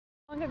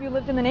How long have you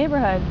lived in the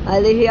neighborhood? I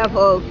live here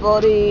for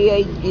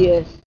 48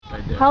 years.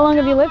 How long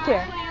have you lived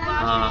here?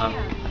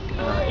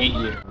 8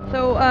 years.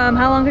 So,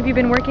 how long have you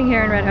been working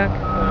here in Red Hook?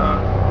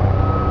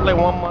 Like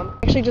 1 month.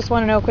 Actually, just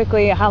want to know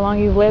quickly how long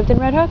you've lived in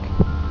Red Hook? I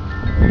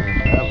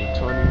have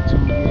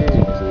 22 years.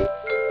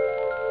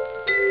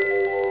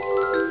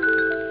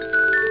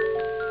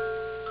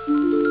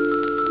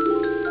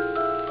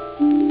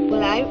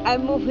 When I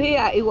moved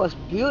here, it was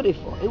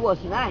beautiful. It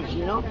was nice,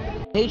 you know.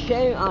 He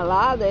changed a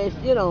lot.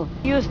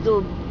 Used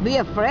to be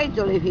afraid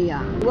to live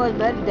here. It was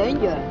very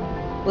dangerous.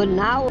 But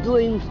now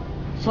doing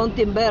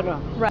something better.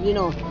 Right. You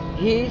know,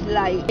 he's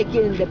like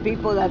taking the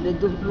people that they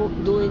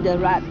doing the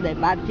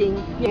bad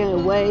thing, taking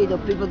away the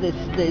people that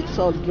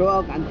sell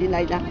drugs and things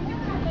like that.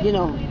 You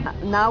know,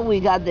 now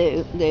we got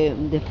the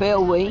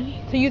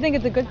fairway. So you think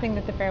it's a good thing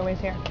that the fairway's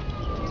here?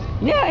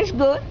 Yeah, it's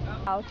good.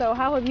 So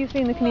how have you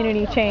seen the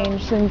community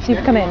change since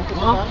you've come in?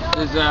 Well,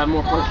 there's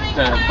more places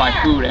to buy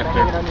food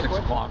after 6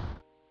 o'clock.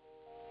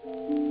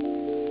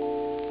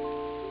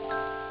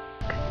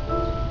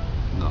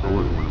 No, I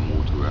wouldn't want to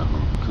move to Red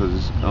Hook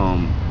because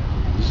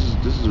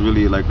this is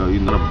really like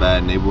not a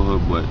bad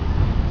neighborhood, but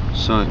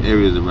some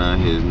areas around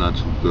here is not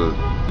too good.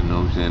 You know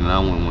what I'm saying? And I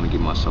wouldn't want to get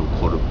myself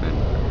caught up in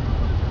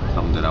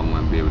something that I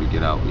wouldn't be able to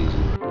get out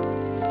easily.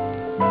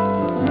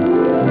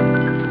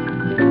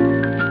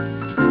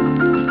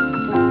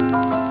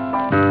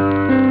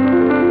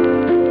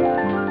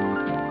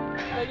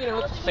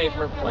 It's a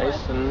safer place,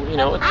 and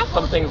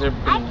some things have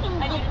been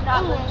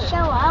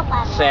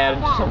sad.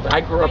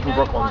 I grew up in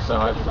Brooklyn, so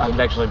I'm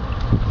actually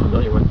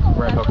familiar with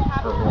Red Hook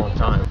for a long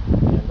time.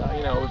 And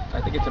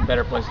I think it's a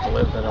better place to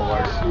live than it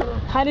was.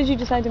 How did you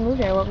decide to move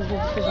here? What was the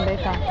decision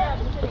based on?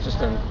 It's just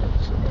I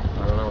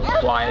don't know, it's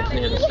quiet. It's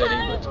near the city,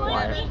 but it's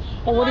quiet.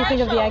 Well, what do you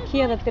think of the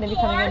IKEA that's going to be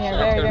coming in here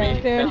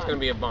very soon? That's going to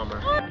be a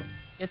bummer.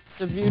 It's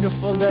a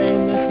beautiful day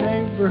in this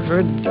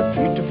neighborhood, a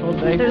beautiful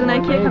day. There's an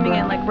IKEA coming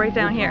in, like right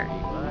down here.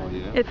 Oh,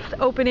 yeah. It's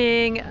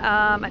opening,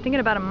 I think in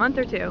about a month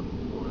or two.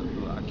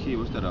 IKEA,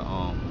 what's that,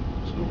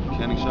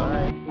 mechanic shop?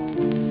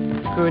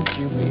 Could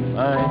you be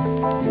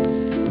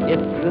mine?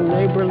 It's a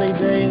neighborly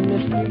day in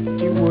this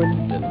beauty wood,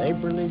 a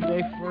neighborly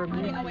day for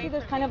me. I see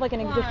there's kind of like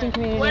an existing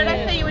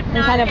community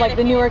and kind of like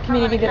the newer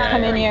community that's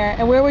come in here.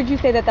 And where would you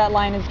say that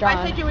line is drawn?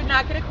 I said you would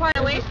not get a quiet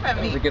away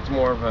from me. As it gets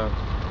more of a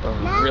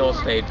real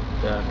estate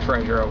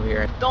treasure over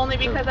here. Only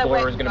because the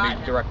border is going to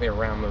be directly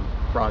around the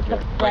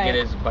project, like it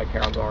is by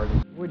Carroll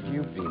Garden. Would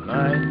you be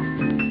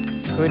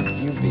mine? Could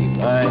you be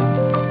mine?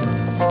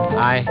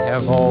 I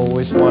have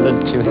always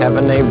wanted to have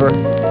a neighbor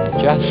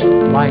just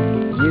like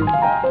you.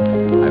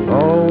 I've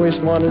always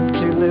wanted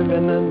to live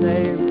in a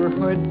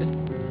neighborhood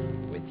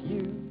with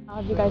you. How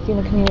have you guys seen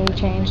the community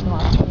change in the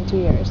last 22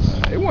 years?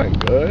 It wasn't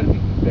good,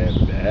 then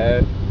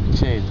bad. It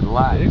changed a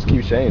lot. It just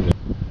keeps changing.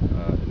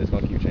 And it's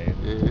going to keep changing.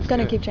 It's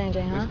going to keep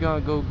changing, huh? It's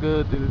going to go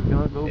good, then it's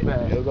going to go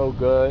bad. It'll go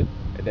good,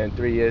 and then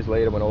 3 years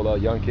later, when all the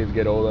young kids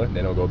get older, then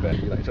it'll go bad.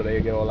 So they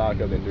get all out,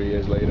 and then 3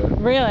 years later.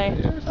 Really?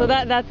 Yeah. So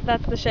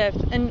that's the shift.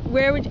 And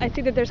where would I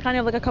see that there's kind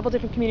of like a couple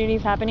different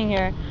communities happening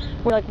here,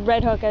 where like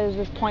Red Hook is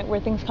this point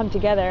where things come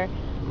together.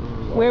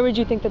 Where would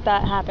you think that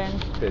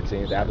happens?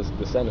 15, after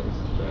the centers,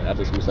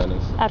 after school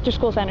centers. After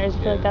school centers, I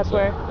feel like that's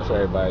where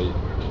everybody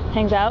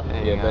hangs out.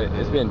 Yeah, but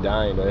it's been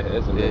dying, but it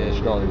hasn't been as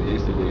strong as it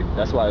used to be.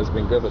 That's why it's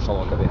been good for so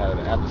long, because they had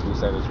the after school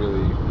centers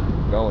really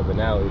going, but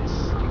now it's...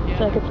 I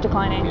feel like it's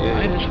declining.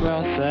 Might as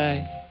well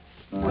say,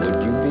 would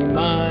you be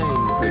mine?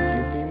 Would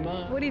you be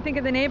mine? What do you think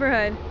of the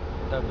neighborhood?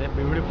 They're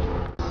beautiful.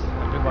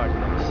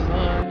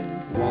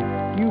 Mine,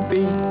 won't you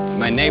be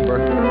my neighbor?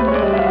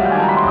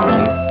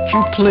 Won't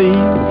you please?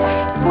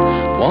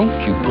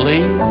 Won't you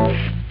please?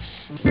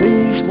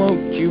 Please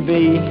won't you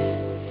be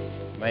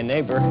my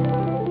neighbor?